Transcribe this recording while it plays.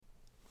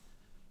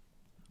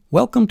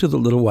Welcome to the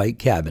Little White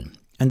Cabin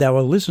and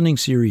our listening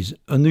series,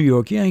 A New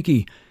York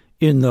Yankee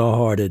in the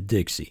Heart of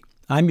Dixie.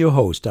 I'm your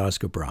host,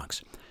 Oscar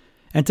Bronx.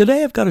 And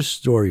today I've got a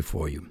story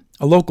for you,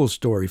 a local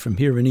story from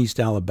here in East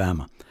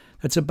Alabama.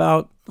 That's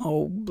about,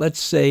 let's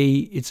say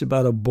it's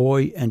about a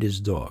boy and his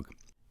dog,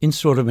 in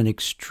sort of an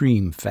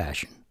extreme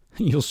fashion.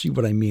 You'll see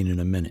what I mean in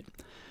a minute.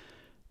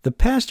 The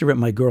pastor at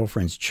my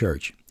girlfriend's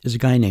church is a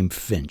guy named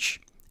Finch.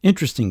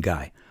 Interesting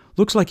guy.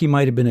 Looks like he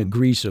might have been a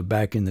greaser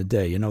back in the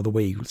day, you know, the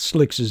way he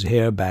slicks his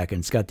hair back and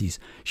it's got these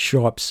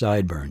sharp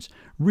sideburns.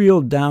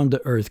 Real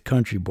down-to-earth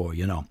country boy,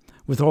 you know,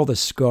 with all the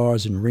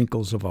scars and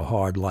wrinkles of a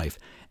hard life,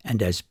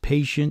 and as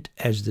patient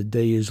as the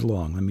day is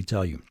long, let me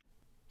tell you.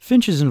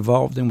 Finch is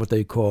involved in what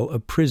they call a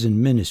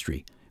prison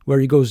ministry, where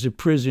he goes to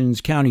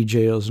prisons, county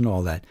jails, and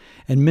all that,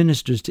 and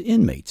ministers to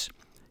inmates.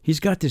 He's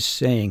got this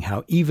saying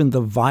how even the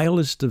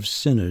vilest of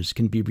sinners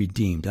can be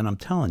redeemed, and I'm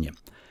telling you,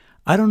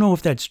 I don't know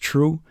if that's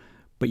true,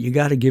 but you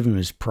got to give him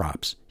his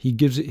props. He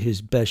gives it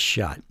his best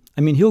shot. I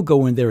mean, he'll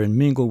go in there and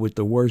mingle with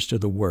the worst of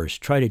the worst,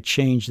 try to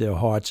change their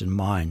hearts and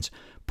minds,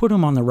 put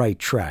them on the right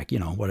track,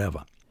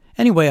 whatever.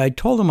 Anyway, I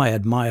told him I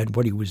admired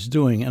what he was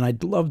doing and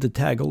I'd love to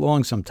tag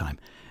along sometime.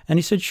 And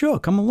he said, sure,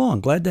 come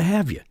along, glad to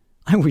have you.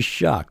 I was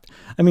shocked.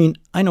 I mean,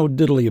 I know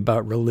diddly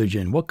about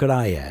religion. What could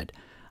I add?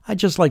 I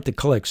just like to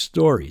collect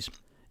stories.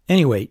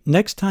 Anyway,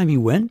 next time he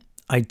went,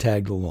 I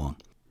tagged along.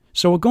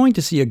 So we're going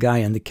to see a guy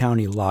in the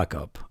county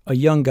lockup, a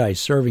young guy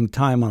serving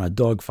time on a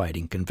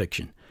dogfighting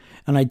conviction.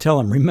 And I tell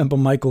him, remember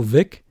Michael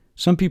Vick?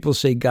 Some people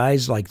say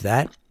guys like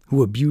that,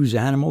 who abuse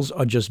animals,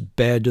 are just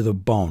bad to the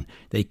bone.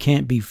 They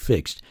can't be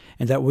fixed,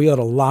 and that we ought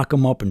to lock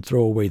them up and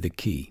throw away the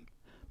key.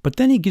 But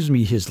then he gives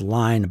me his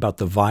line about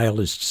the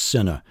vilest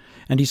sinner,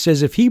 and he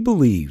says if he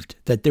believed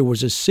that there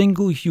was a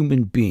single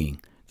human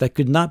being that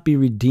could not be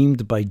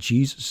redeemed by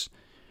Jesus,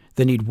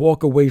 then he'd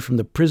walk away from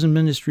the prison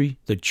ministry,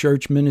 the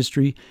church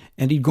ministry,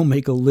 and he'd go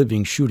make a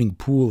living shooting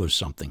pool or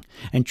something.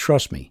 And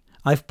trust me,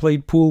 I've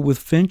played pool with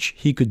Finch,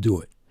 he could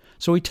do it.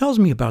 So he tells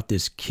me about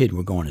this kid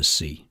we're going to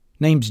see.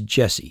 Name's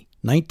Jesse,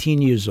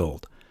 19 years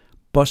old,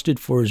 busted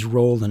for his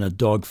role in a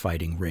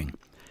dogfighting ring.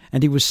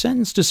 And he was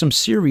sentenced to some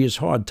serious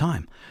hard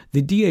time.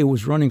 The DA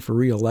was running for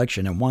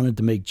re-election and wanted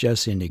to make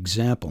Jesse an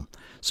example,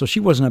 so she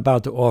wasn't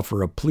about to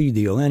offer a plea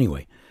deal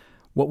anyway.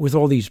 What with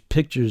all these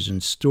pictures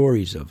and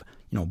stories of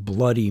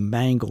bloody,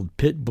 mangled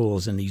pit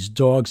bulls and these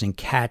dogs and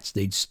cats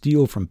they'd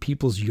steal from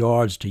people's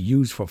yards to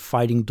use for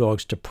fighting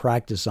dogs to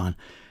practice on.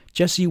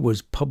 Jesse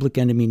was public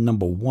enemy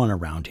number one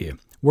around here,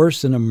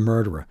 worse than a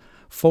murderer.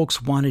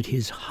 Folks wanted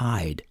his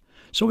hide.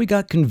 So he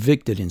got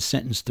convicted and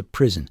sentenced to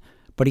prison,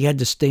 but he had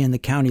to stay in the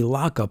county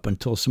lockup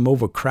until some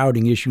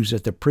overcrowding issues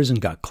at the prison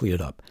got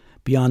cleared up.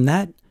 Beyond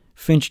that,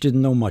 Finch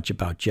didn't know much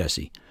about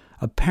Jesse.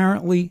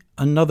 Apparently,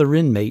 another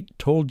inmate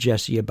told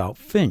Jesse about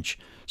Finch,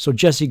 so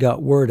Jesse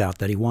got word out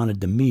that he wanted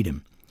to meet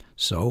him.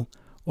 So,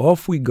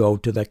 off we go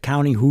to the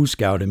county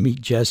hoosegow to meet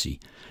Jesse.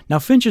 Now,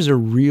 Finch is a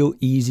real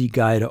easy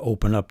guy to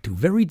open up to,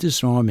 very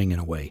disarming in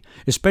a way,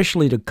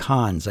 especially to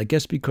cons, I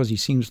guess because he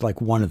seems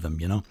like one of them,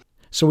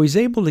 So he's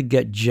able to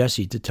get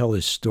Jesse to tell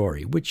his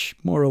story, which,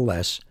 more or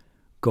less,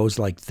 goes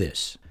like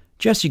this.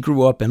 Jesse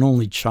grew up an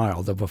only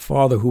child of a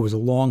father who was a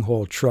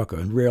long-haul trucker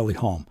and rarely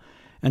home,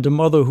 and a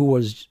mother who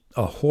was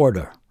a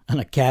hoarder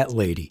and a cat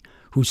lady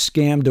who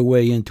scammed her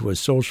way into a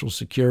Social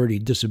Security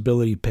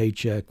disability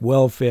paycheck,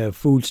 welfare,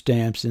 food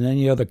stamps, and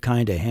any other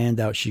kind of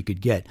handout she could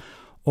get,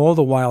 all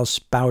the while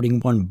spouting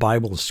one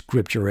Bible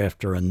scripture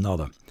after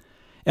another.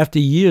 After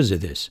years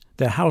of this,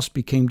 their house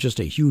became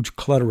just a huge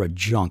clutter of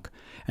junk,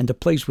 and the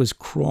place was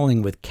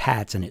crawling with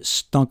cats, and it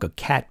stunk of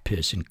cat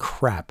piss and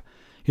crap.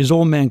 His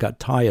old man got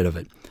tired of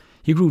it.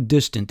 He grew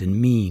distant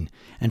and mean,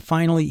 and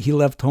finally he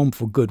left home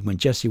for good when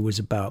Jesse was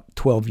about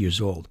 12 years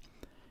old.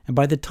 And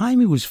by the time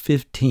he was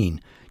 15,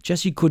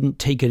 Jesse couldn't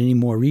take it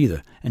anymore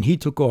either, and he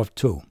took off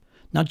too.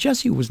 Now,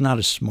 Jesse was not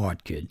a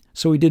smart kid,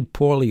 so he did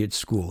poorly at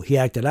school. He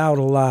acted out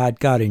a lot,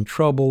 got in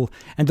trouble,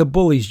 and the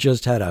bullies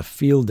just had a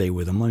field day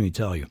with him, let me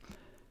tell you.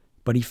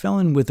 But he fell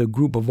in with a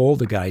group of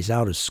older guys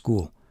out of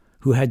school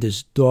who had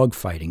this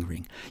dogfighting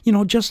ring.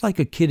 Just like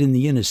a kid in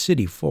the inner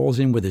city falls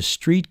in with a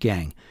street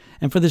gang,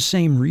 and for the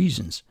same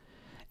reasons.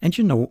 And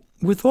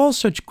with all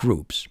such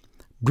groups,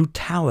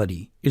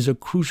 brutality is a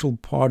crucial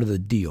part of the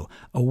deal.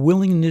 A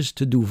willingness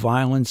to do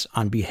violence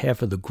on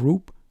behalf of the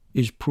group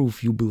is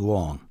proof you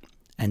belong.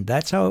 And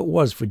that's how it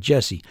was for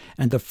Jesse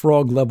and the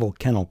Frog Level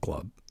Kennel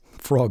Club.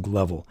 Frog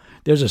Level.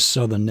 There's a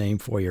southern name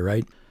for you,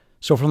 right?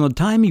 So from the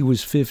time he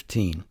was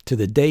 15 to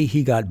the day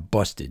he got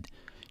busted,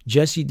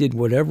 Jesse did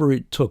whatever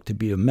it took to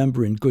be a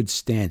member in good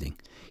standing.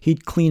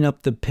 He'd clean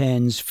up the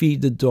pens,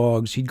 feed the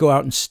dogs. He'd go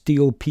out and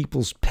steal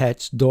people's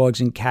pets,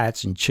 dogs and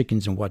cats and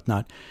chickens and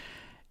whatnot.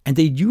 And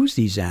they'd use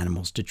these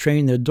animals to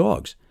train their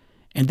dogs.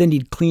 And then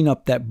he'd clean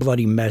up that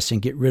bloody mess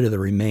and get rid of the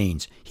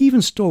remains. He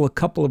even stole a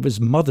couple of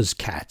his mother's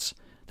cats.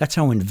 That's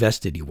how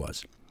invested he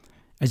was.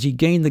 As he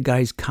gained the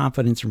guys'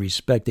 confidence and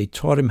respect, they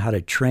taught him how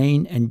to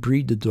train and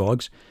breed the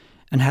dogs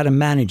and how to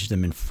manage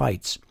them in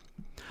fights.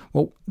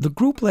 Well, the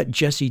group let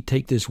Jesse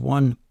take this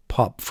one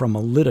pup from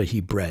a litter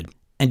he bred,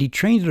 and he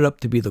trained it up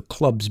to be the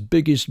club's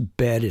biggest,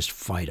 baddest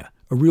fighter,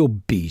 a real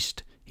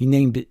beast. He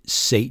named it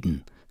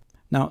Satan.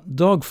 Now,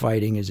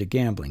 dogfighting is a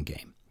gambling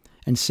game,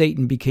 and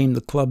Satan became the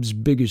club's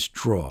biggest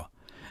draw.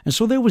 And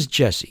so there was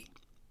Jesse,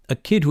 a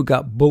kid who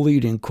got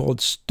bullied and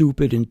called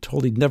stupid and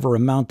told he'd never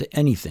amount to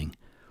anything,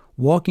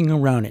 walking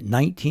around at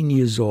 19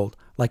 years old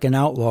like an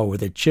outlaw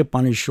with a chip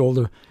on his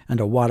shoulder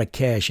and a wad of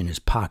cash in his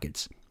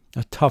pockets.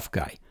 A tough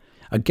guy,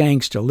 a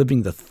gangster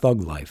living the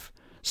thug life,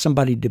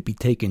 somebody to be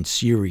taken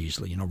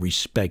seriously,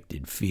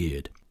 respected,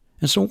 feared.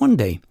 And so one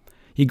day,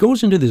 he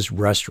goes into this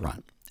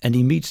restaurant and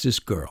he meets this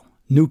girl,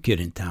 new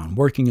kid in town,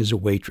 working as a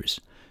waitress.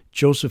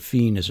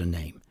 Josephine is her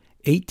name,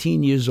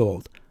 18 years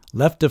old,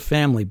 left her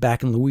family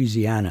back in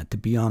Louisiana to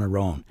be on her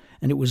own.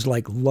 And it was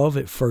like love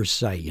at first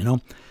sight,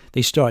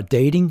 They start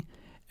dating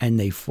and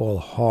they fall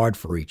hard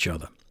for each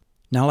other.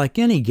 Now, like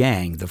any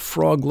gang, the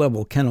Frog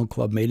Level Kennel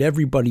Club made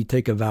everybody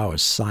take a vow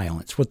of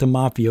silence, what the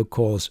mafia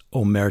calls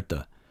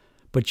omerta.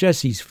 But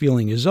Jesse's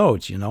feeling his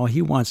oats,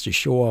 He wants to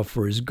show off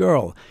for his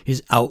girl,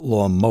 his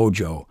outlaw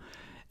mojo.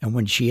 And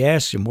when she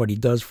asks him what he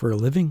does for a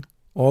living,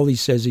 all he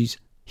says is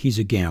he's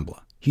a gambler.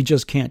 He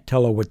just can't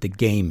tell her what the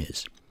game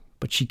is.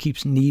 But she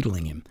keeps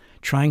needling him,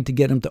 trying to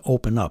get him to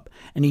open up,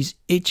 and he's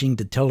itching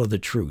to tell her the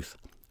truth.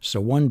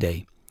 So one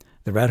day,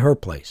 they're at her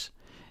place,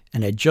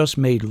 and had just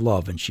made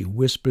love, and she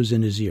whispers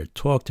in his ear,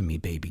 "Talk to me,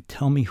 baby.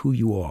 Tell me who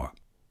you are."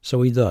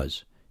 So he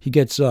does. He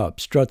gets up,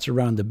 struts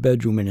around the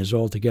bedroom, and is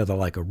altogether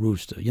like a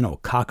rooster,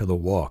 cock of the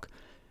walk.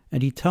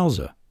 And he tells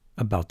her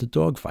about the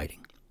dogfighting.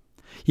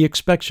 He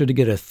expects her to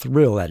get a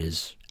thrill at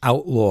his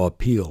outlaw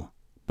appeal.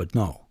 But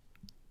no,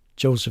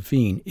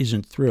 Josephine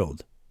isn't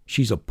thrilled.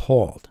 She's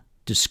appalled,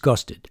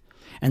 disgusted.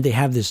 And they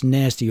have this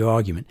nasty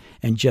argument,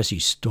 and Jesse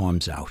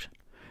storms out.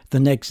 The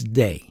next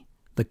day,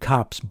 the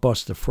cops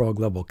bust the Frog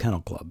Level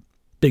Kennel Club.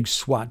 Big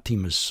SWAT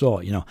team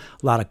assault, a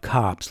lot of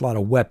cops, a lot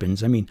of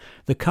weapons.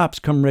 The cops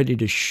come ready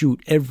to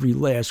shoot every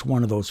last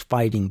one of those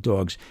fighting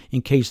dogs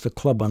in case the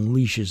club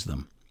unleashes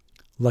them.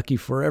 Lucky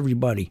for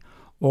everybody,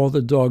 all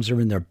the dogs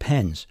are in their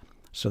pens,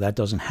 so that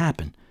doesn't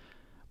happen.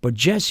 But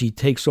Jesse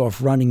takes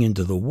off running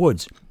into the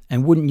woods,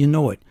 and wouldn't you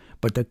know it,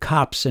 but the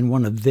cops send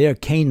one of their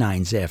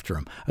canines after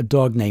him, a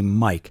dog named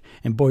Mike.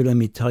 And boy, let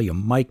me tell you,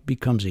 Mike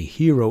becomes a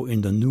hero in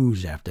the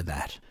news after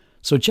that.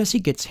 So Jesse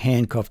gets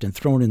handcuffed and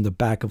thrown in the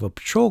back of a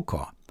patrol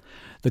car.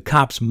 The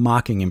cops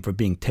mocking him for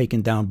being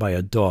taken down by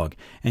a dog,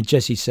 and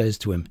Jesse says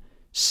to him,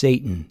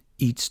 "Satan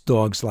eats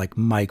dogs like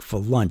Mike for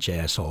lunch,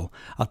 asshole.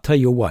 I'll tell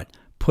you what,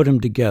 put them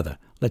together.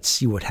 Let's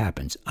see what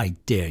happens. I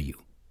dare you."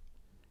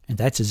 And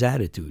that's his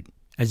attitude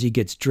as he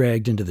gets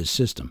dragged into the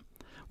system,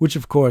 which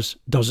of course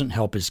doesn't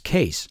help his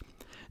case.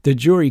 The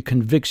jury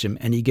convicts him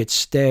and he gets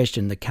stashed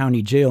in the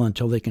county jail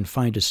until they can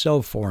find a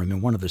cell for him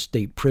in one of the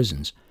state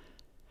prisons.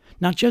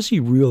 Now Jesse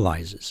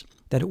realizes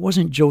that it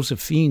wasn't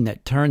Josephine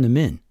that turned him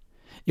in.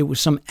 It was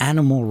some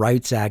animal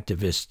rights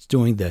activists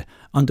doing the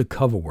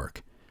undercover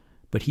work.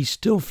 But he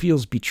still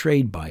feels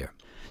betrayed by her.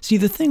 See,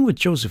 the thing with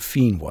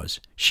Josephine was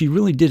she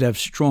really did have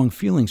strong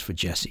feelings for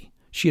Jesse.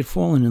 She had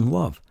fallen in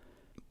love.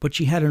 But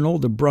she had an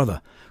older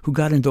brother who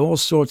got into all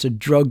sorts of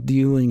drug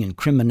dealing and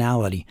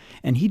criminality,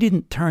 and he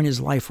didn't turn his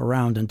life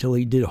around until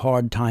he did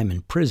hard time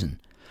in prison.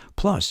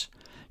 Plus,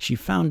 she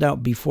found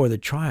out before the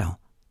trial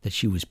that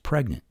she was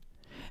pregnant,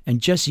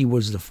 and Jesse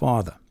was the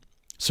father.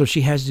 So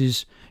she has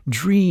this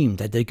dream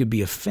that they could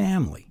be a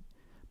family,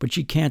 but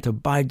she can't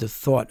abide the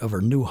thought of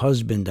her new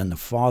husband and the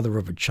father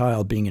of her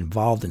child being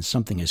involved in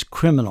something as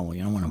criminal,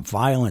 and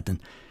violent and,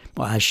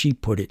 well, as she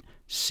put it,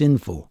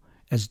 sinful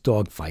as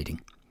dogfighting.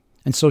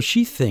 And so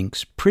she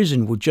thinks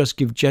prison would just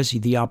give Jesse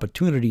the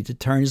opportunity to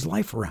turn his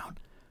life around,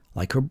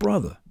 like her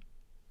brother.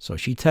 So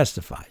she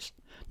testifies.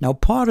 Now,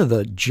 part of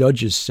the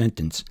judge's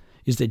sentence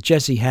is that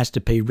Jesse has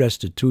to pay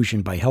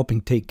restitution by helping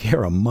take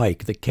care of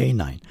Mike, the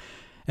canine.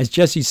 As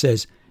Jesse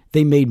says,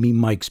 they made me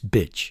Mike's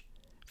bitch,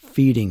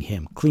 feeding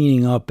him,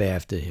 cleaning up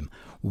after him,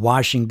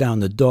 washing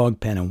down the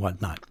dog pen and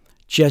whatnot.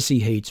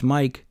 Jesse hates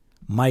Mike.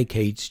 Mike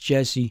hates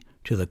Jesse.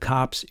 To the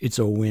cops, it's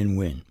a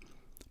win-win.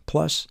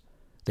 Plus,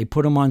 they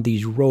put him on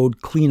these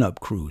road cleanup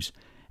crews,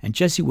 and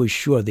Jesse was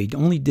sure they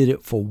only did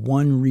it for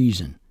one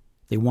reason.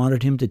 They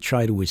wanted him to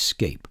try to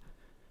escape,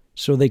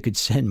 so they could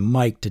send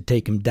Mike to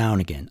take him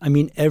down again.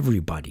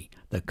 Everybody,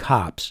 the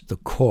cops, the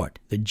court,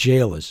 the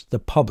jailers, the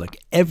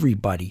public,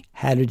 everybody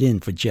had it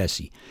in for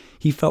Jesse.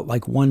 He felt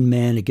like one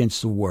man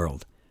against the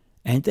world.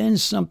 And then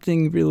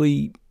something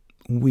really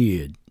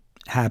weird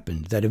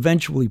happened that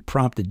eventually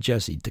prompted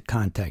Jesse to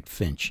contact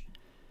Finch.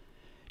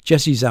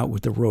 Jesse's out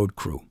with the road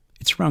crew.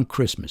 It's around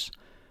Christmas.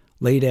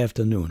 Late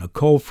afternoon, a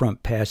cold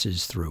front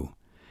passes through,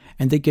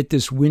 and they get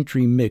this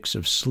wintry mix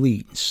of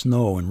sleet and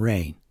snow and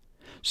rain.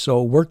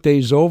 So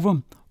workday's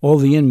over, all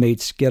the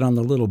inmates get on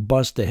the little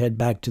bus to head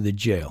back to the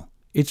jail.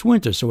 It's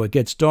winter, so it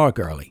gets dark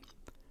early.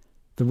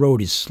 The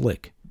road is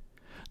slick.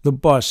 The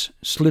bus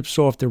slips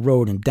off the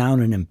road and down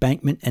an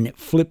embankment, and it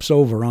flips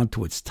over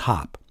onto its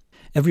top.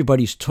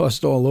 Everybody's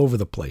tossed all over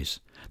the place.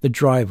 The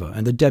driver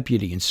and the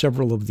deputy and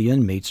several of the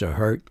inmates are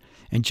hurt,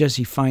 and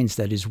Jesse finds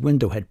that his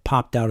window had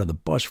popped out of the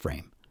bus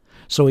frame.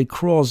 So he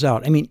crawls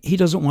out. He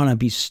doesn't want to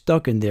be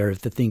stuck in there if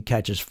the thing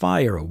catches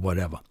fire or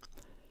whatever.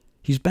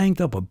 He's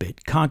banged up a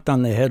bit, conked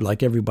on the head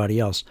like everybody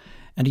else,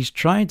 and he's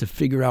trying to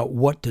figure out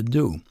what to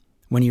do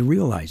when he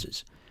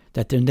realizes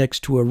that they're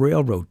next to a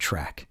railroad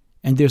track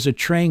and there's a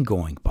train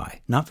going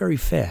by, not very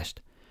fast.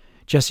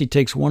 Jesse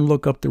takes one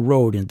look up the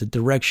road in the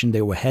direction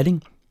they were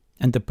heading,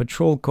 and the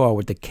patrol car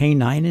with the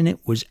K9 in it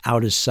was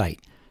out of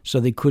sight, so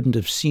they couldn't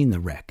have seen the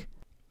wreck.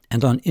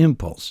 And on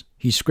impulse,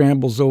 he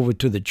scrambles over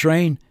to the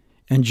train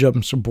and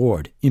jumps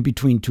aboard in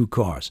between two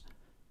cars.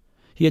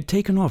 He had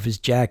taken off his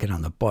jacket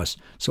on the bus,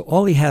 so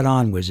all he had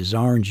on was his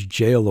orange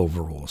jail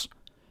overalls.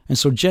 And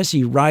so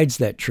Jesse rides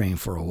that train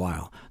for a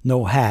while.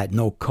 No hat,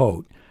 no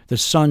coat. The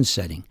sun's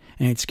setting,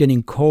 and it's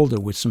getting colder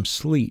with some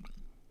sleet.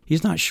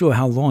 He's not sure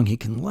how long he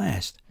can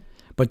last.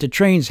 But the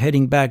train's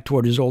heading back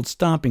toward his old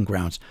stomping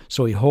grounds,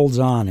 so he holds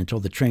on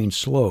until the train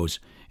slows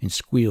and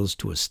squeals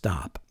to a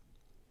stop.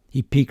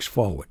 He peeks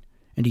forward,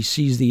 and he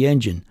sees the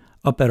engine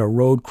up at a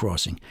road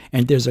crossing,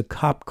 and there's a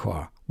cop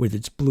car with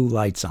its blue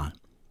lights on.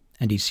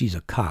 And he sees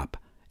a cop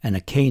and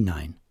a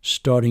K9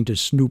 starting to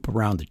snoop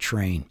around the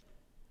train.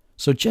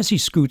 So Jesse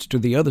scoots to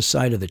the other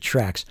side of the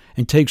tracks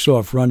and takes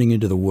off running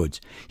into the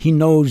woods. He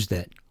knows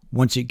that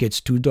once it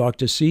gets too dark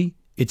to see,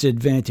 it's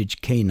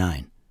advantage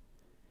K9.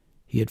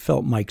 He had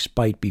felt Mike's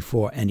bite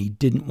before, and he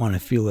didn't want to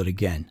feel it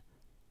again.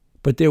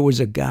 But there was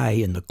a guy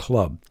in the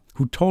club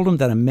who told him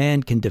that a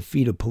man can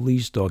defeat a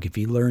police dog if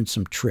he learns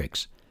some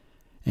tricks.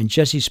 And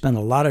Jesse spent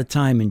a lot of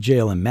time in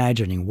jail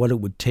imagining what it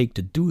would take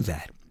to do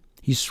that.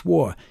 He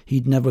swore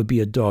he'd never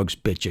be a dog's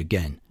bitch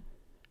again.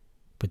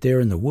 But there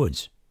in the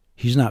woods,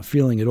 he's not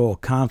feeling at all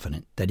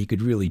confident that he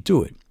could really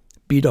do it.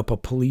 Beat up a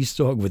police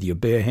dog with your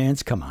bare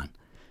hands? Come on.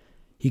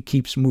 He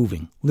keeps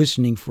moving,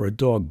 listening for a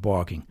dog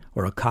barking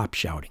or a cop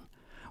shouting.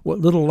 What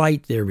little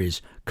light there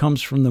is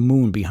comes from the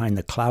moon behind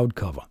the cloud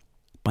cover.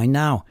 By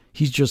now,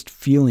 he's just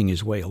feeling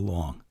his way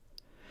along.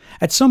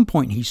 At some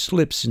point, he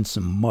slips in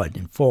some mud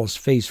and falls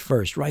face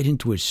first right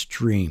into a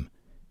stream.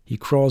 He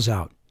crawls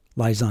out,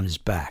 lies on his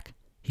back.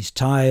 He's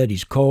tired,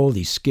 he's cold,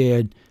 he's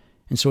scared,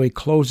 and so he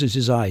closes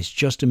his eyes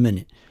just a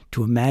minute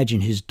to imagine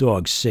his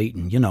dog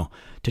Satan,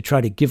 to try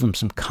to give him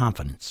some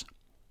confidence.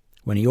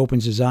 When he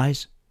opens his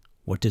eyes,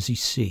 what does he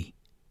see?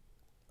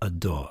 A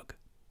dog.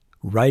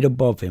 Right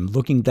above him,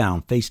 looking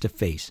down face to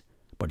face.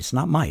 But it's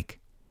not Mike,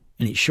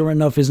 and it sure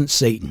enough isn't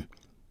Satan.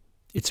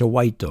 It's a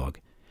white dog,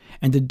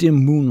 and the dim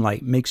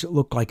moonlight makes it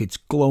look like it's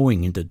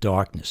glowing in the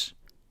darkness.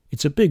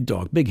 It's a big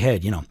dog, big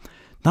head,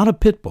 not a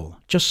pit bull,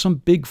 just some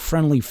big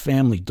friendly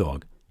family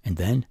dog. And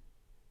then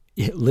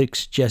it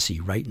licks Jesse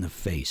right in the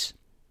face.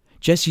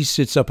 Jesse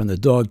sits up and the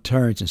dog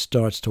turns and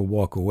starts to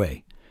walk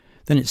away.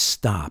 Then it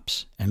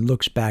stops and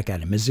looks back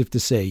at him as if to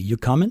say, "You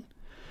coming?"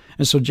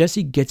 And so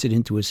Jesse gets it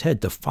into his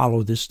head to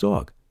follow this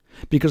dog.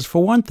 Because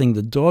for one thing,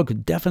 the dog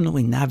could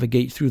definitely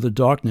navigate through the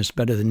darkness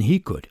better than he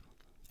could.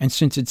 And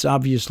since it's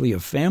obviously a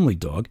family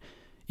dog,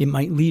 it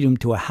might lead him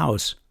to a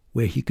house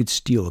where he could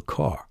steal a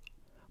car.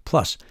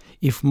 Plus,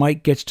 if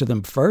Mike gets to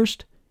them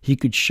first, he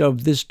could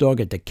shove this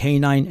dog at the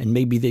K9 and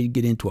maybe they'd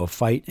get into a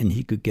fight and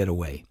he could get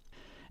away.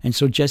 And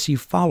so Jesse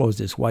follows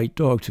this white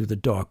dog through the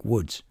dark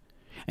woods.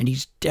 And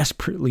he's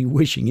desperately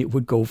wishing it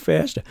would go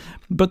faster.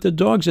 But the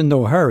dog's in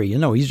no hurry.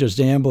 He's just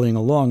ambling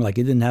along like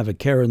he didn't have a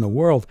care in the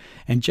world.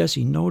 And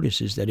Jesse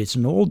notices that it's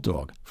an old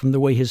dog from the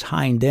way his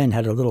hind end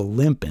had a little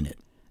limp in it.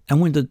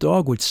 And when the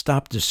dog would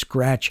stop to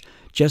scratch,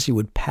 Jesse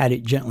would pat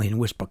it gently and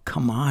whisper,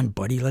 "Come on,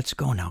 buddy, let's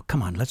go now.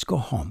 Come on, let's go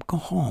home. Go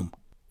home."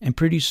 And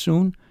pretty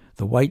soon,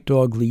 the white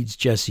dog leads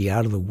Jesse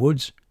out of the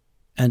woods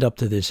and up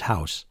to this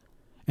house.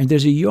 And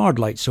there's a yard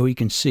light so he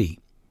can see.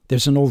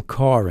 There's an old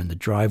car in the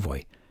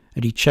driveway.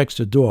 And he checks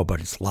the door,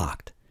 but it's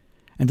locked.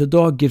 And the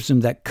dog gives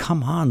him that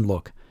come on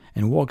look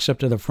and walks up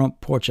to the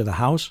front porch of the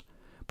house,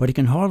 but he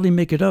can hardly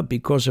make it up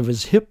because of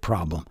his hip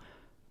problem.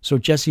 So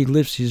Jesse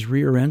lifts his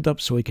rear end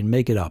up so he can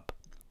make it up,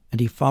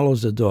 and he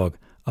follows the dog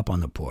up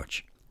on the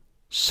porch.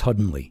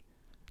 Suddenly,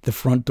 the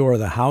front door of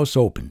the house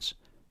opens,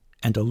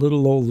 and a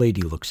little old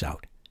lady looks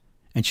out.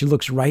 And she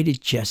looks right at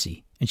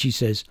Jesse, and she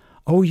says,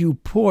 "Oh, you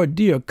poor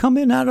dear, come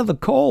in out of the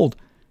cold."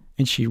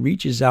 And she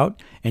reaches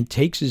out and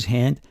takes his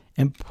hand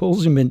and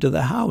pulls him into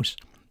the house.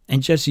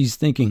 And Jesse's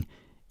thinking,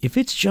 if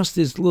it's just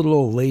this little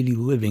old lady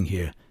living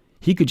here,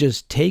 he could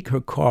just take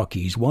her car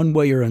keys one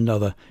way or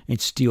another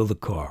and steal the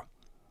car.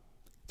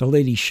 The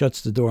lady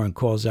shuts the door and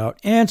calls out,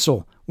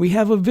 "Ansel, we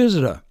have a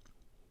visitor."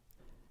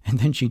 And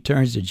then she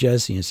turns to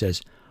Jesse and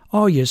says,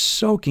 "Oh, you're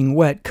soaking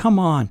wet. Come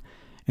on."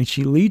 And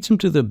she leads him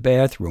to the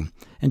bathroom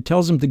and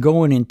tells him to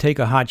go in and take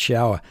a hot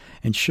shower,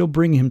 and she'll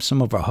bring him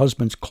some of her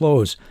husband's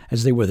clothes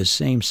as they were the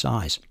same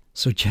size.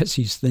 So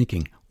Jesse's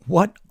thinking,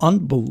 what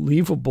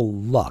unbelievable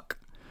luck.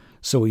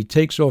 So he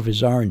takes off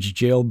his orange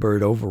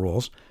jailbird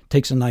overalls,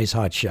 takes a nice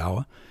hot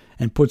shower,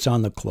 and puts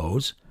on the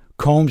clothes,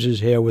 combs his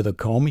hair with a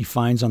comb he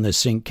finds on the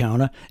sink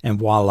counter, and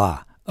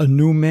voila, a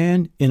new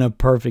man in a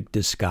perfect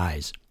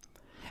disguise.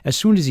 As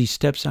soon as he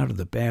steps out of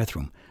the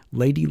bathroom,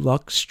 Lady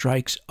Luck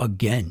strikes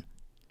again.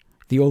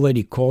 The old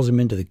lady calls him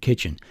into the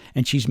kitchen,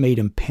 and she's made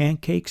him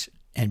pancakes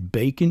and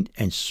bacon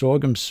and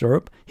sorghum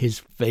syrup, his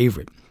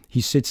favorite.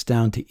 He sits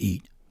down to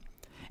eat.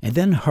 And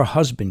then her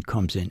husband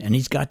comes in, and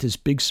he's got this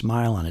big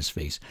smile on his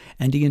face,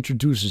 and he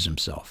introduces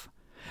himself.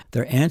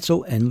 They're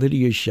Ansel and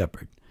Lydia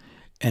Shepherd.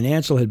 And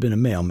Ansel had been a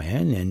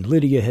mailman, and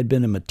Lydia had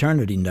been a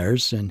maternity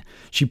nurse, and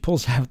she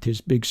pulls out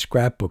this big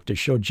scrapbook to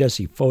show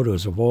Jesse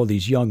photos of all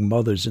these young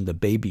mothers and the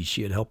babies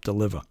she had helped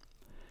deliver.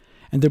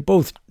 And they're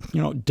both,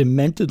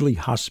 dementedly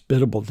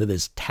hospitable to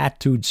this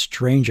tattooed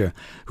stranger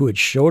who had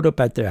showed up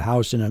at their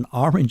house in an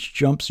orange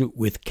jumpsuit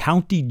with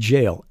county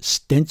jail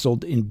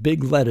stenciled in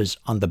big letters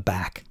on the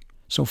back.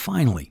 So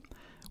finally,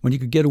 when he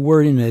could get a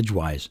word in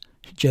edgewise,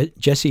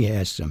 Jesse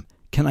asks him,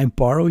 "Can I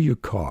borrow your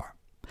car?"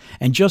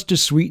 And just to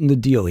sweeten the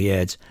deal, he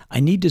adds,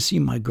 "I need to see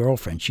my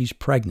girlfriend. She's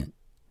pregnant."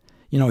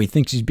 He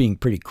thinks he's being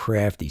pretty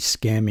crafty,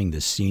 scamming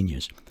the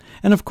seniors.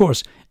 And of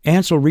course,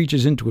 Ansel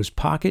reaches into his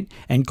pocket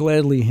and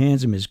gladly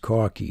hands him his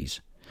car keys.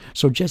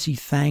 So Jesse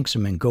thanks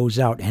him and goes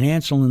out, and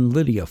Ansel and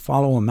Lydia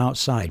follow him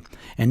outside,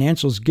 and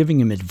Ansel's giving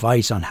him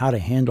advice on how to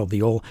handle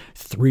the old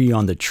 3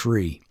 on the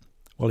tree.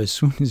 Well, as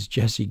soon as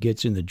Jesse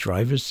gets in the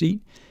driver's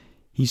seat,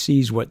 he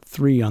sees what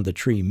 3 on the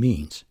tree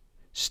means.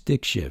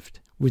 Stick shift,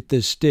 with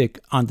the stick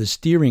on the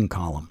steering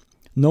column.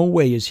 No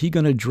way is he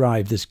going to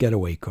drive this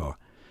getaway car.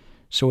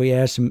 So he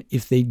asks him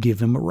if they'd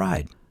give him a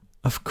ride.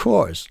 Of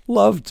course,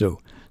 love to.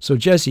 So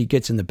Jesse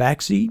gets in the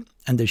back seat,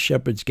 and the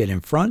Shepherds get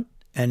in front,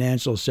 and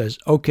Ansel says,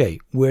 "Okay,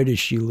 where does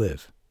she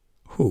live?"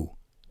 "Who?"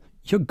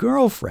 "Your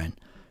girlfriend."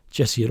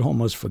 Jesse had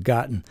almost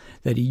forgotten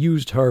that he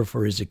used her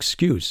for his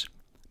excuse.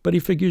 But he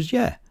figures,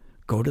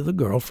 go to the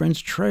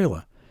girlfriend's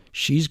trailer.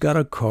 She's got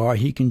a car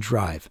he can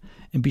drive,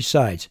 and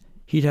besides,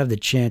 he'd have the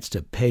chance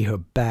to pay her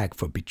back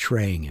for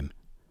betraying him.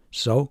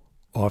 So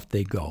off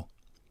they go.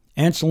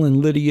 Ansel and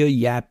Lydia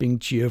yapping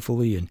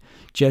cheerfully, and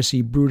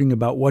Jesse brooding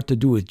about what to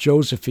do with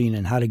Josephine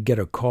and how to get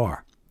her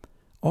car.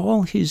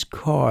 All his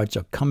cards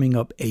are coming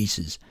up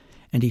aces,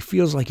 and he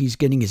feels like he's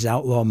getting his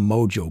outlaw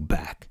mojo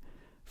back.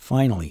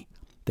 Finally,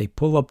 they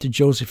pull up to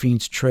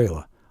Josephine's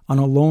trailer on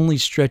a lonely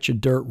stretch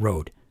of dirt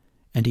road,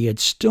 and he had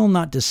still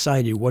not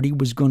decided what he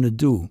was going to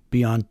do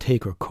beyond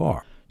take her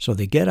car. So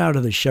they get out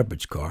of the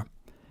shepherd's car,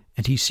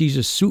 and he sees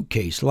a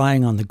suitcase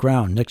lying on the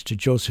ground next to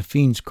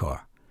Josephine's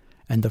car,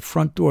 and the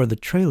front door of the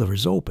trailer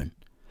is open.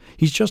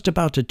 He's just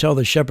about to tell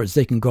the Shepherds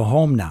they can go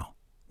home now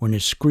when a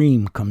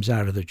scream comes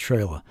out of the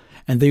trailer,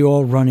 and they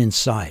all run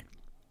inside.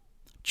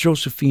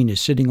 Josephine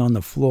is sitting on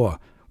the floor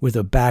with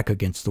her back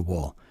against the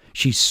wall.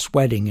 She's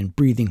sweating and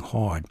breathing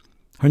hard.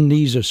 Her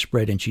knees are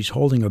spread, and she's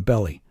holding her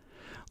belly.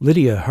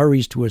 Lydia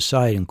hurries to her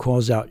side and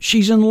calls out,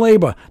 "She's in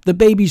labor! The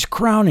baby's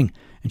crowning!"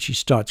 And she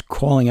starts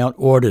calling out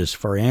orders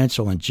for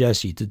Ansel and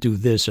Jesse to do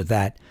this or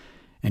that,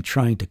 and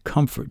trying to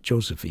comfort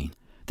Josephine.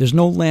 There's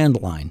no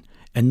landline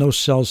and no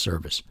cell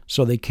service,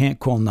 so they can't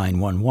call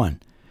 911.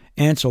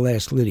 Ansel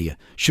asks Lydia,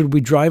 "Should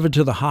we drive her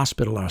to the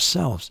hospital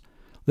ourselves?"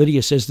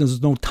 Lydia says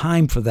there's no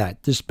time for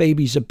that. This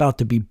baby's about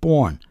to be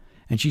born.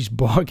 And she's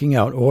barking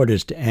out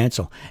orders to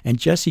Ansel, and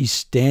Jesse's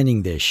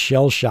standing there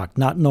shell-shocked,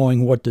 not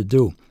knowing what to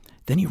do.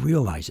 Then he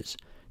realizes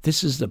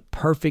this is the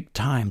perfect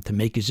time to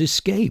make his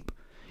escape.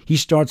 He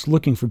starts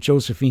looking for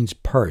Josephine's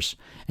purse,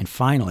 and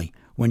finally,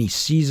 when he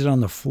sees it on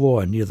the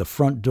floor near the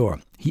front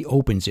door, he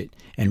opens it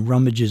and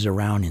rummages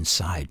around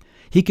inside.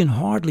 He can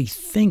hardly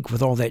think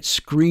with all that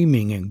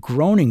screaming and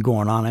groaning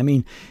going on. I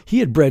mean, he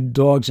had bred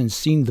dogs and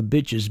seen the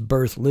bitches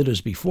birth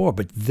litters before,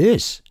 but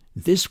this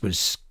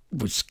was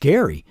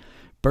scary.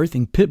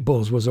 Birthing pit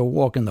bulls was a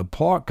walk in the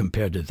park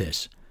compared to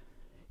this.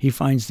 He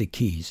finds the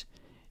keys,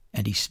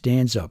 and he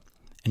stands up,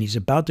 and he's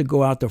about to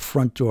go out the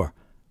front door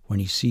when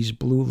he sees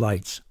blue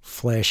lights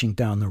flashing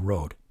down the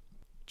road.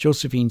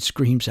 Josephine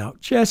screams out,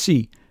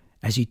 "Jesse!"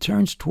 As he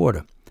turns toward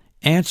her,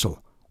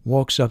 Ansel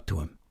walks up to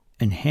him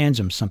and hands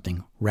him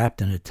something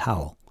wrapped in a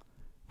towel.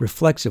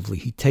 Reflexively,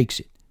 he takes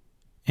it.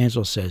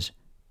 Ansel says,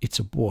 "It's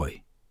a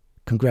boy.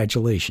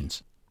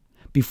 Congratulations."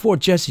 Before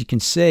Jesse can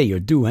say or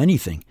do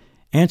anything,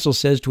 Ansel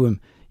says to him,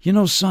 "You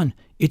know, son,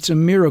 it's a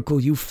miracle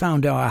you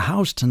found our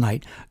house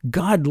tonight.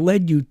 God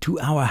led you to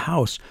our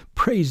house.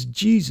 Praise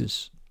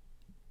Jesus."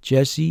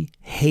 Jesse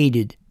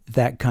hated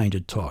that kind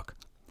of talk.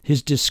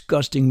 His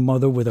disgusting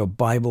mother with her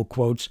Bible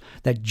quotes,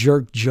 that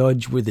jerk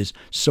judge with his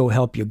 "so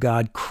help you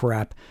God"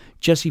 crap.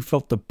 Jesse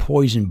felt the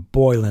poison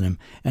boil in him,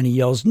 and he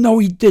yells, "No,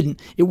 he didn't.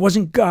 It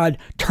wasn't God.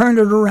 Turn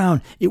it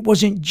around. It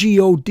wasn't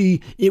G-O-D.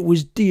 It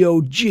was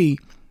D-O-G.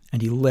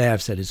 And he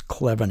laughs at his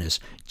cleverness.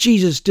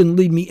 "Jesus didn't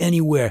lead me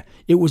anywhere.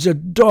 It was a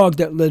dog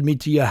that led me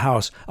to your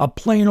house, a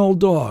plain old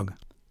dog."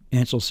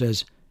 Ansel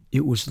says,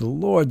 "It was the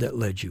Lord that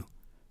led you."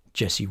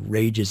 Jesse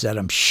rages at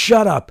him.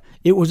 "Shut up!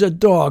 It was a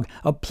dog,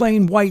 a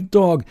plain white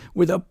dog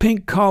with a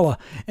pink collar,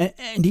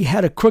 and he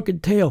had a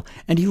crooked tail,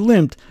 and he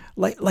limped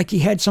like he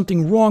had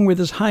something wrong with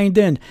his hind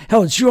end.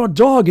 Hell, it's your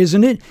dog,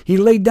 isn't it? He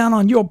laid down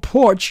on your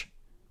porch."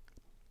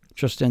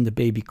 Just then the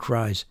baby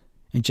cries,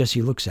 and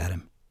Jesse looks at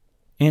him.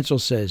 Ansel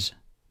says,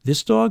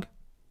 "This dog?"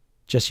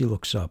 Jesse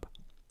looks up.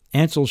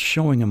 Ansel's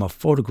showing him a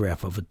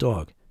photograph of a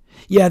dog.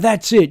 "Yeah,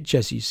 that's it,"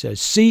 Jesse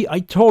says. "See, I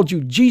told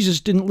you,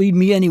 Jesus didn't lead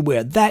me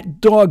anywhere. That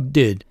dog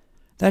did."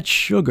 That's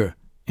Sugar,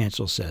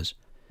 Ansel says.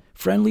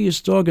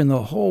 Friendliest dog in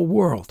the whole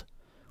world.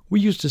 We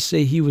used to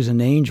say he was an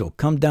angel,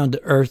 come down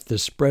to earth to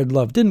spread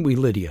love, didn't we,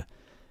 Lydia?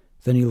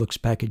 Then he looks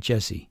back at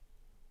Jessie.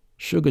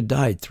 Sugar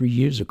died 3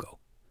 years ago.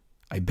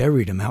 I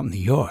buried him out in the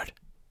yard.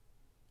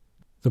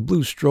 The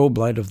blue strobe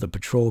light of the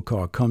patrol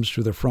car comes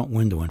through the front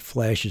window and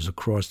flashes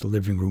across the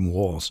living room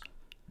walls.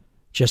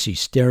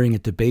 Jessie's staring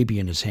at the baby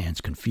in his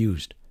hands,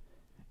 confused.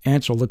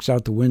 Ansel looks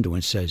out the window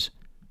and says,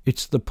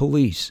 It's the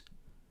police.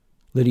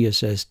 Lydia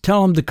says,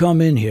 Tell them to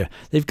come in here.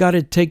 They've got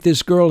to take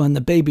this girl and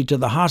the baby to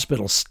the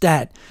hospital,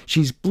 stat.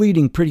 She's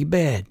bleeding pretty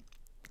bad.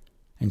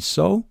 And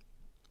so,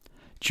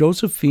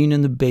 Josephine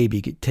and the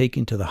baby get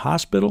taken to the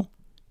hospital,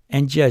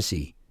 and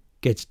Jessie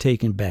gets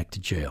taken back to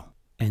jail.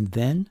 And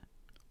then,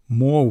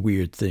 more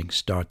weird things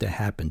start to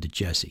happen to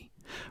Jessie.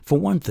 For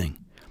one thing,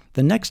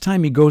 the next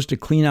time he goes to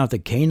clean out the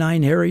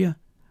canine area,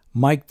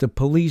 Mike the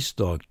police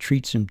dog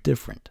treats him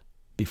different.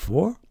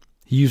 Before,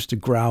 he used to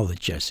growl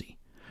at Jessie.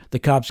 The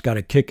cops got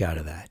a kick out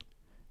of that.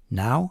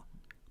 Now,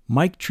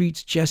 Mike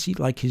treats Jessie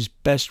like his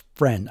best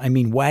friend. I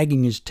mean,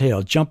 wagging his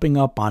tail, jumping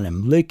up on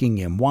him, licking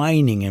him,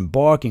 whining and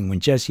barking when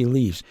Jessie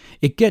leaves.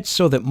 It gets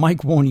so that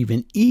Mike won't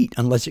even eat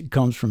unless it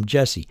comes from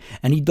Jessie,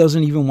 and he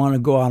doesn't even want to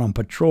go out on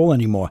patrol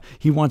anymore.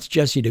 He wants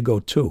Jessie to go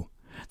too.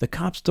 The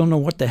cops don't know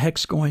what the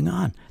heck's going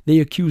on. They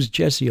accuse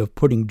Jessie of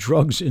putting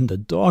drugs in the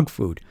dog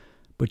food,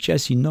 but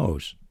Jessie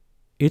knows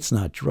it's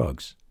not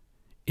drugs.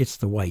 It's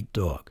the white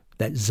dog.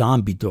 That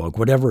zombie dog,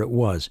 whatever it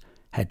was,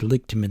 had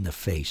licked him in the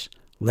face,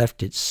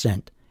 left its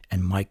scent,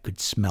 and Mike could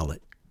smell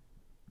it.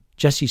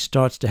 Jessie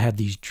starts to have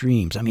these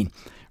dreams. I mean,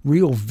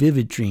 real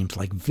vivid dreams,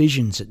 like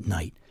visions at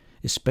night,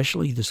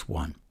 especially this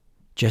one.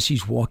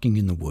 Jessie's walking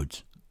in the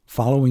woods,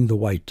 following the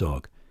white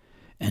dog,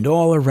 and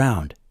all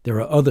around there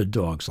are other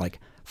dogs,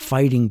 like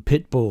fighting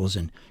pit bulls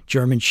and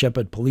German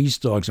Shepherd police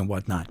dogs and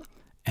whatnot,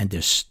 and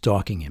they're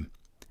stalking him.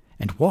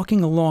 And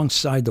walking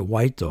alongside the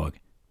white dog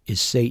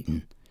is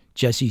Satan,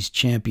 Jessie's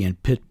champion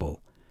pit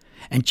bull.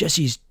 And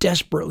Jessie's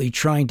desperately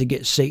trying to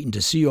get Satan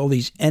to see all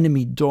these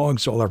enemy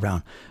dogs all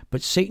around.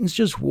 But Satan's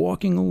just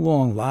walking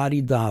along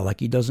la-di-da like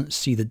he doesn't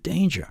see the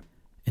danger.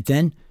 And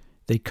then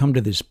they come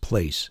to this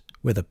place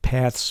where the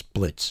path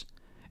splits.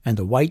 And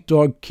the white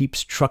dog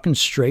keeps trucking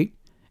straight.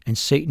 And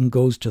Satan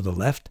goes to the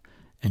left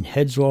and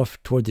heads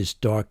off toward this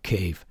dark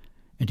cave.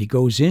 And he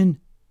goes in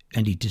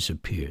and he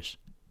disappears.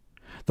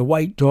 The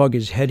white dog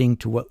is heading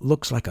to what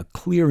looks like a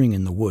clearing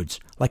in the woods,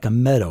 like a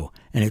meadow,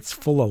 and it's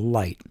full of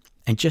light.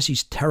 And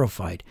Jessie's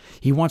terrified.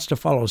 He wants to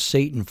follow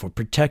Satan for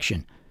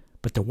protection,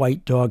 but the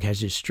white dog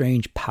has this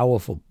strange,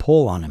 powerful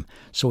pull on him,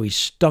 so he's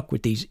stuck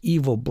with these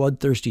evil,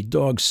 bloodthirsty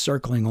dogs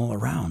circling all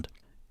around.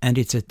 And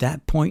it's at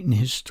that point in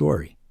his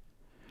story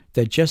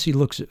that Jessie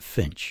looks at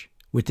Finch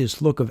with this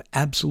look of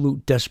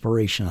absolute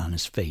desperation on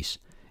his face,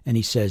 and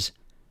he says,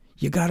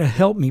 You gotta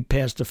help me,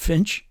 Pastor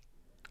Finch.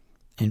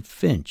 And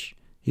Finch,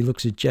 he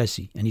looks at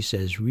Jessie and he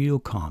says, real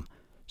calm,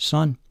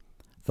 Son,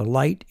 the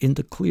light in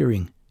the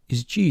clearing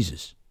is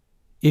Jesus.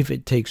 If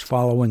it takes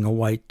following a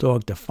white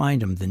dog to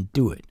find him, then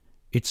do it.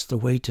 It's the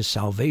way to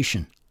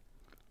salvation.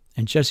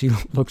 And Jessie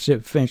looks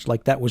at Finch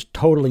like that was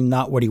totally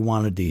not what he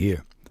wanted to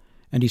hear.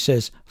 And he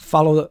says,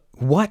 Follow the...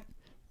 What?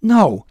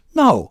 No.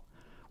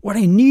 What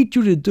I need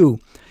you to do,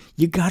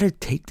 you got to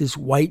take this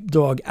white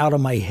dog out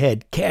of my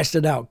head. Cast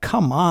it out.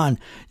 Come on.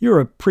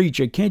 You're a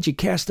preacher. Can't you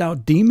cast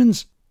out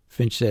demons?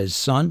 Finch says,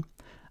 Son,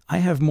 I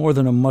have more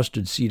than a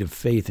mustard seed of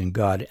faith in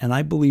God, and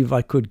I believe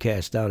I could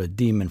cast out a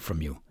demon from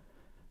you.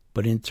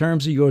 But in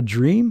terms of your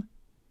dream,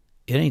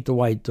 it ain't the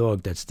white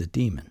dog that's the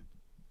demon.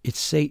 It's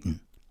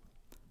Satan.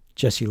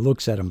 Jessie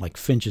looks at him like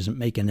Finch isn't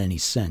making any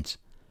sense.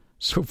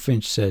 So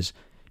Finch says,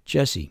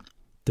 Jessie,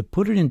 to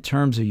put it in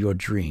terms of your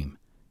dream,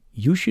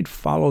 you should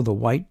follow the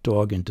white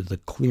dog into the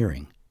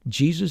clearing.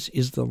 Jesus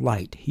is the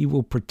light. He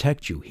will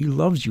protect you. He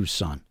loves you,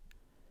 son.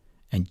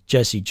 And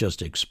Jessie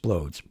just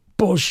explodes.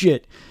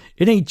 Bullshit.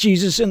 It ain't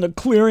Jesus in the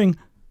clearing.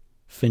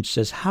 Finch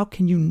says, How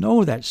can you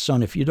know that,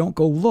 son, if you don't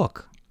go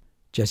look?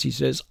 Jessie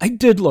says, I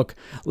did look.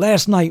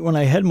 Last night when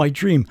I had my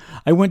dream,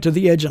 I went to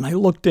the edge and I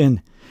looked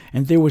in,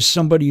 and there was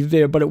somebody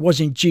there, but it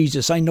wasn't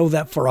Jesus. I know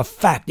that for a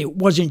fact. It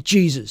wasn't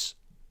Jesus.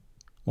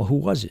 Well, who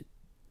was it?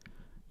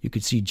 You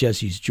could see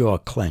Jessie's jaw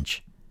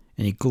clench,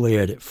 and he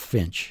glared at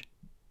Finch.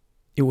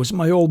 It was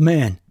my old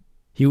man.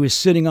 He was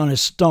sitting on his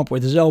stump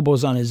with his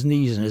elbows on his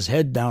knees and his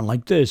head down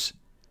like this.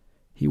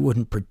 He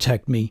wouldn't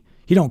protect me.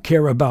 He don't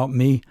care about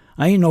me.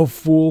 I ain't no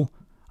fool.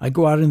 I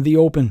go out in the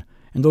open,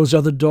 and those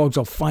other dogs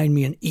will find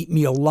me and eat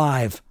me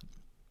alive.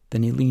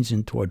 Then he leans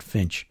in toward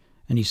Finch,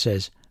 and he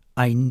says,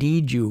 I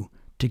need you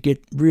to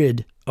get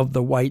rid of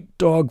the white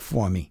dog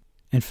for me.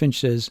 And Finch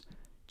says,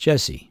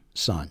 Jessie,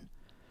 son,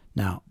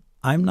 now,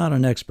 I'm not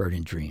an expert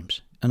in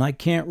dreams, and I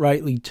can't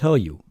rightly tell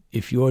you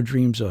if your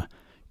dreams are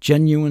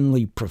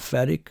genuinely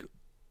prophetic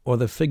or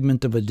the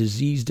figment of a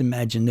diseased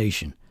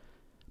imagination.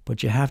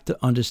 But you have to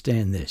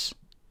understand this.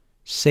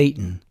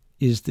 Satan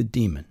is the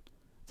demon.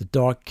 The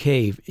dark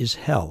cave is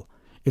hell.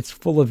 It's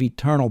full of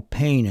eternal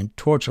pain and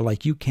torture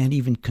like you can't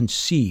even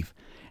conceive.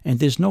 And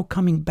there's no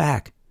coming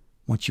back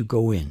once you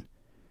go in.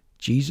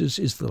 Jesus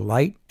is the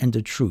light and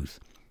the truth.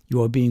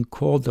 You are being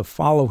called to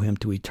follow him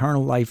to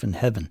eternal life in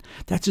heaven.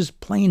 That's as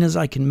plain as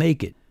I can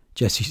make it.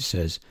 Jesse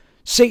says,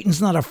 Satan's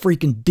not a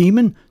freaking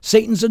demon.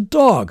 Satan's a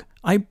dog.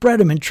 I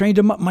bred him and trained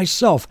him up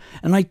myself.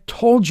 And I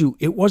told you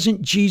it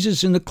wasn't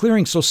Jesus in the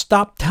clearing, so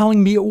stop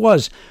telling me it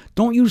was.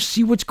 Don't you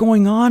see what's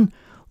going on?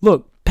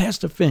 Look,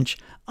 Pastor Finch,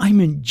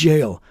 I'm in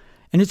jail,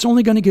 and it's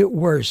only going to get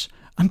worse.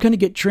 I'm going to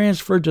get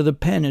transferred to the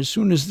pen as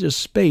soon as there's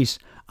space.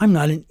 I'm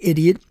not an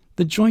idiot.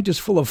 The joint is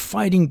full of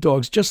fighting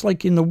dogs, just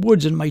like in the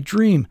woods in my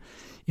dream.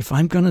 If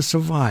I'm going to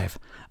survive,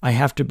 I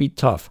have to be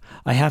tough.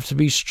 I have to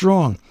be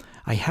strong.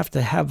 I have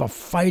to have a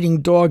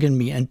fighting dog in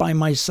me and by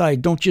my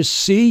side. Don't you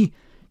see?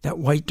 That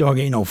white dog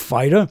ain't no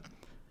fighter.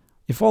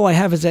 If all I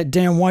have is that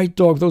damn white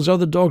dog, those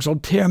other dogs will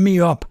tear me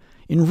up.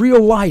 In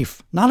real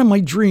life, not in my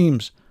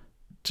dreams.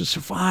 To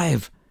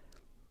survive.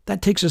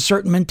 That takes a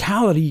certain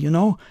mentality, you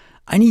know.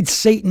 I need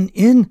Satan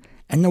in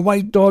and the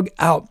white dog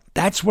out.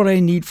 That's what I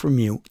need from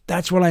you.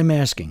 That's what I'm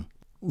asking.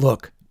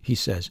 Look, he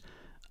says,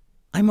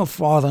 I'm a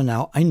father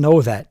now. I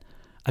know that.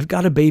 I've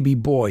got a baby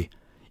boy.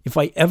 If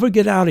I ever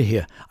get out of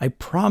here, I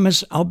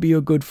promise I'll be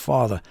a good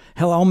father.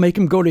 Hell, I'll make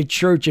him go to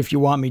church if you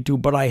want me to,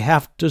 but I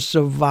have to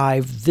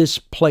survive this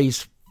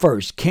place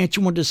first. Can't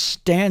you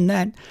understand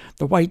that?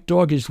 The white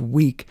dog is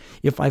weak.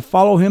 If I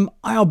follow him,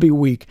 I'll be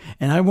weak,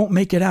 and I won't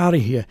make it out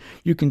of here.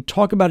 You can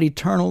talk about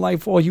eternal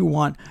life all you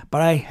want,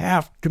 but I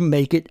have to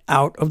make it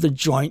out of the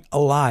joint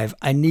alive.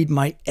 I need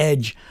my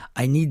edge.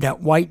 I need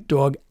that white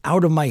dog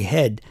out of my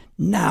head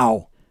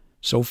now.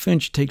 So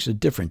Finch takes a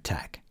different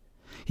tack.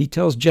 He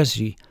tells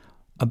Jesse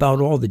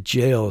about all the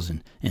jails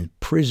and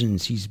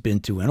prisons he's been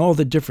to and all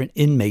the different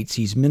inmates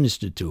he's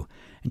ministered to,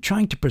 and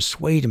trying to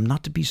persuade him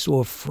not to be so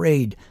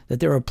afraid that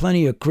there are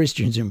plenty of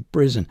Christians in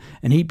prison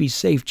and he'd be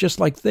safe just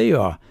like they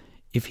are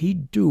if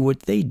he'd do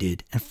what they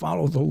did and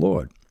follow the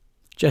Lord.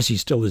 Jesse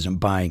still isn't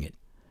buying it.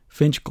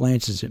 Finch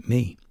glances at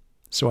me.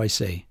 So I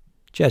say,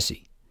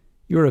 Jesse,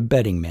 you're a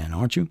betting man,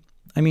 aren't you?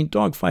 I mean,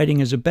 dogfighting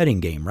is a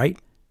betting game, right?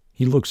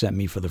 He looks at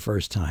me for the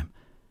first time.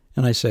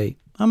 And I say,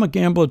 I'm a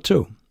gambler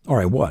too.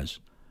 Or I was.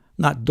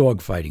 Not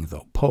dogfighting,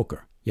 though.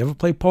 Poker. You ever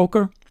play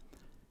poker?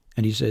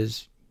 And he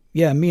says,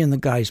 yeah, me and the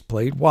guys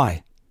played.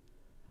 Why?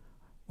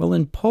 Well,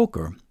 in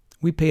poker,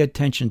 we pay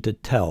attention to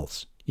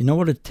tells. You know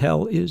what a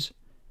tell is?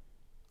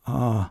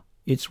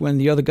 It's when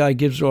the other guy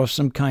gives off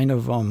some kind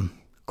of,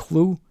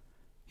 clue.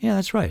 Yeah,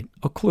 that's right,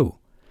 a clue.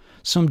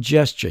 Some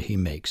gesture he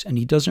makes, and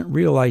he doesn't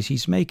realize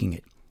he's making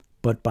it.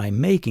 But by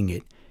making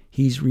it,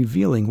 he's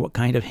revealing what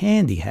kind of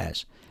hand he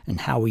has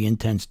and how he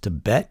intends to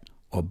bet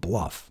or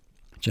bluff.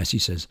 Jesse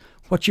says,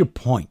 what's your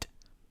point?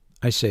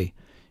 I say,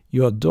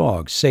 your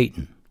dog,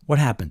 Satan, what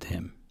happened to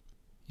him?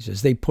 He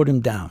says, they put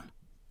him down.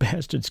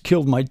 Bastards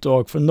killed my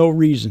dog for no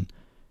reason.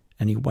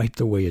 And he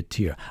wiped away a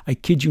tear. I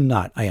kid you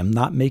not, I am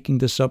not making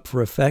this up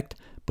for effect,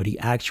 but he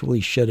actually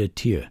shed a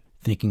tear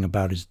thinking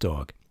about his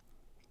dog.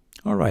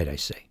 All right, I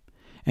say.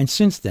 And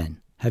since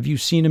then, have you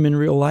seen him in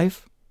real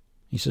life?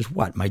 He says,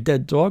 what, my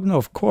dead dog? No,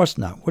 of course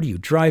not. What are you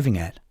driving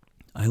at?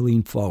 I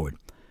lean forward.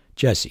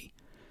 Jesse,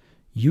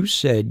 you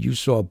said you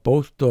saw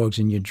both dogs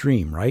in your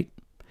dream, right?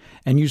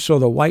 And you saw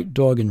the white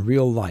dog in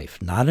real life,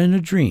 not in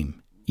a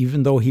dream,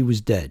 even though he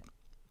was dead.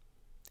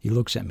 He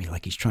looks at me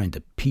like he's trying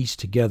to piece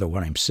together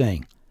what I'm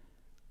saying.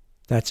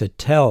 That's a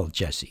tell,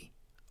 Jesse,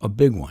 a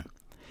big one.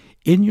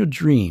 In your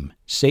dream,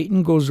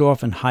 Satan goes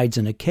off and hides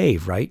in a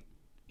cave, right?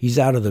 He's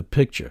out of the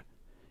picture.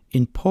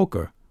 In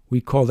poker,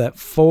 we call that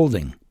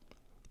folding.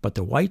 But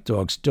the white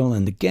dog's still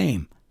in the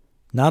game.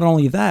 Not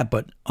only that,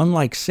 but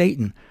unlike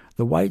Satan,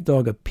 the white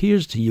dog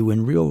appears to you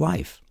in real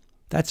life.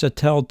 That's a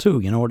tell too.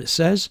 You know what it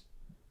says?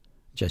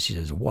 Jesse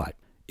says, what?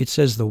 It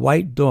says the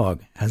white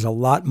dog has a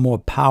lot more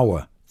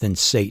power than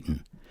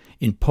Satan.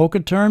 In poker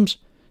terms,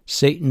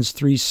 Satan's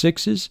 3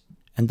 6s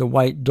and the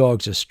white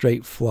dog's a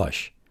straight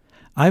flush.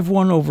 I've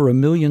won over $1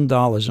 million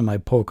in my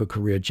poker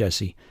career,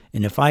 Jesse,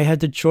 and if I had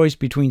the choice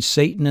between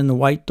Satan and the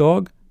white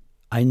dog,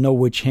 I know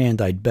which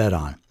hand I'd bet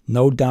on.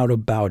 No doubt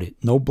about it.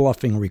 No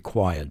bluffing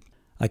required.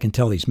 I can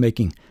tell he's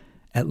making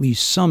at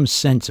least some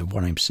sense of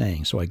what I'm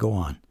saying, so I go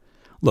on.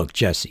 Look,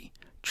 Jesse,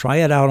 try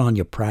it out on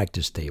your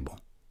practice table.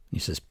 He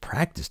says,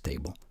 practice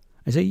table?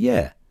 I say,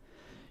 yeah.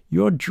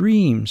 Your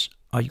dreams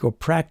are your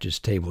practice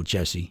table,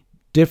 Jesse.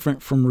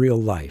 Different from real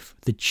life.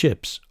 The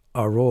chips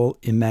are all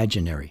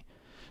imaginary.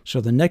 So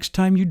the next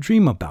time you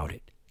dream about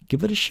it,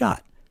 give it a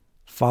shot.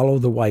 Follow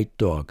the white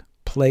dog.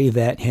 Play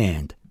that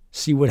hand.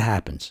 See what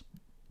happens.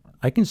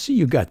 I can see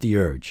you got the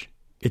urge.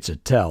 It's a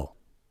tell.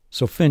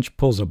 So Finch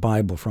pulls a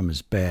Bible from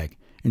his bag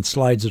and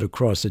slides it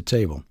across the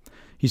table.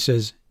 He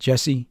says,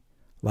 Jesse,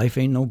 life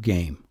ain't no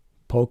game,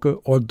 poker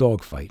or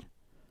dogfight,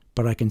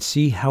 but I can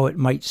see how it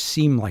might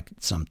seem like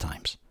it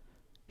sometimes.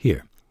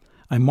 Here,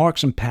 I mark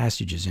some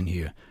passages in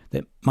here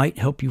that might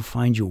help you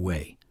find your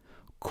way.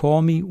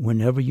 Call me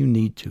whenever you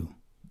need to.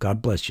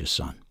 God bless you,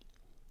 son.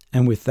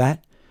 And with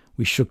that,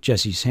 we shook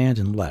Jesse's hand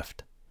and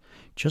left.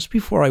 Just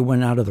before I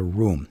went out of the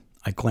room,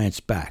 I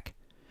glanced back.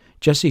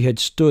 Jesse had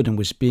stood and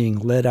was being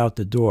led out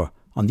the door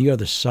on the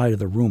other side of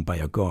the room by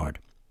a guard.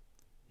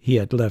 he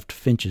had left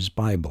Finch's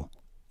Bible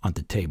on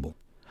the table.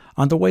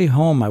 On the way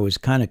home, I was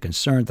kind of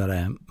concerned that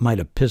I might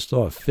have pissed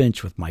off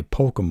Finch with my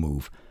poker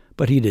move,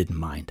 but he didn't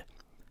mind.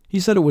 He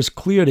said it was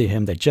clear to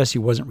him that Jesse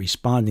wasn't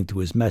responding to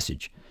his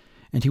message,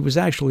 and he was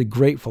actually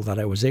grateful that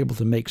I was able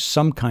to make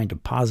some kind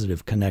of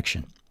positive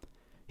connection.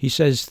 He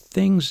says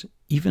things,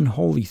 even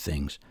holy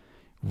things,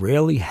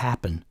 rarely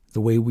happen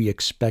the way we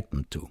expect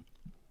them to.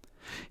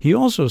 He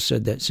also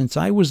said that since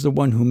I was the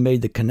one who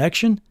made the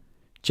connection,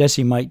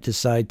 Jesse might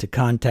decide to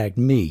contact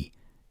me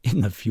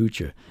in the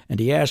future, and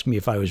he asked me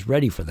if I was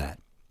ready for that.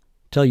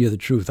 Tell you the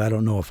truth, I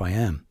don't know if I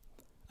am.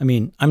 I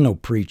mean, I'm no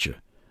preacher.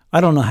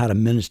 I don't know how to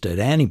minister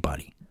to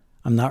anybody.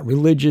 I'm not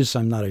religious,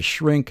 I'm not a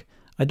shrink.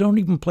 I don't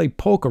even play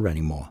poker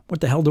anymore.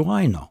 What the hell do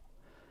I know?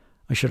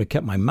 I should have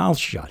kept my mouth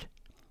shut.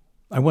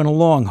 I went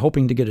along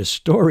hoping to get a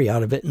story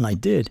out of it, and I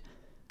did.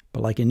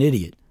 But like an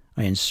idiot,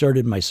 I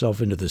inserted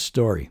myself into the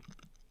story.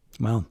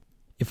 Well,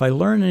 if I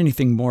learn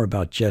anything more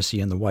about Jesse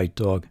and the white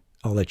dog,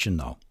 I'll let you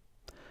know.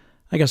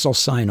 I guess I'll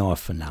sign off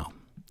for now.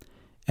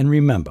 And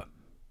remember,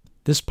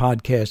 this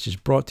podcast is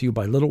brought to you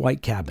by Little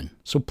White Cabin,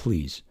 so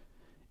please,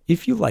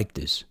 if you like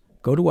this,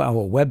 go to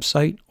our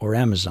website or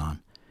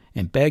Amazon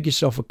and bag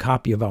yourself a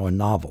copy of our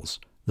novels,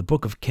 The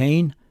Book of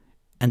Cain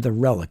and The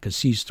Relic, a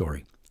Sea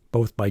Story,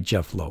 both by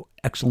Jeff Lowe.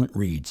 Excellent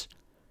reads.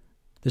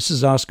 This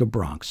is Oscar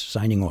Bronx,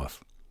 signing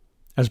off.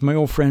 As my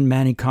old friend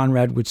Manny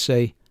Conrad would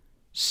say,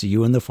 see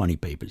you in the funny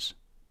papers.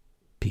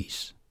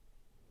 Peace.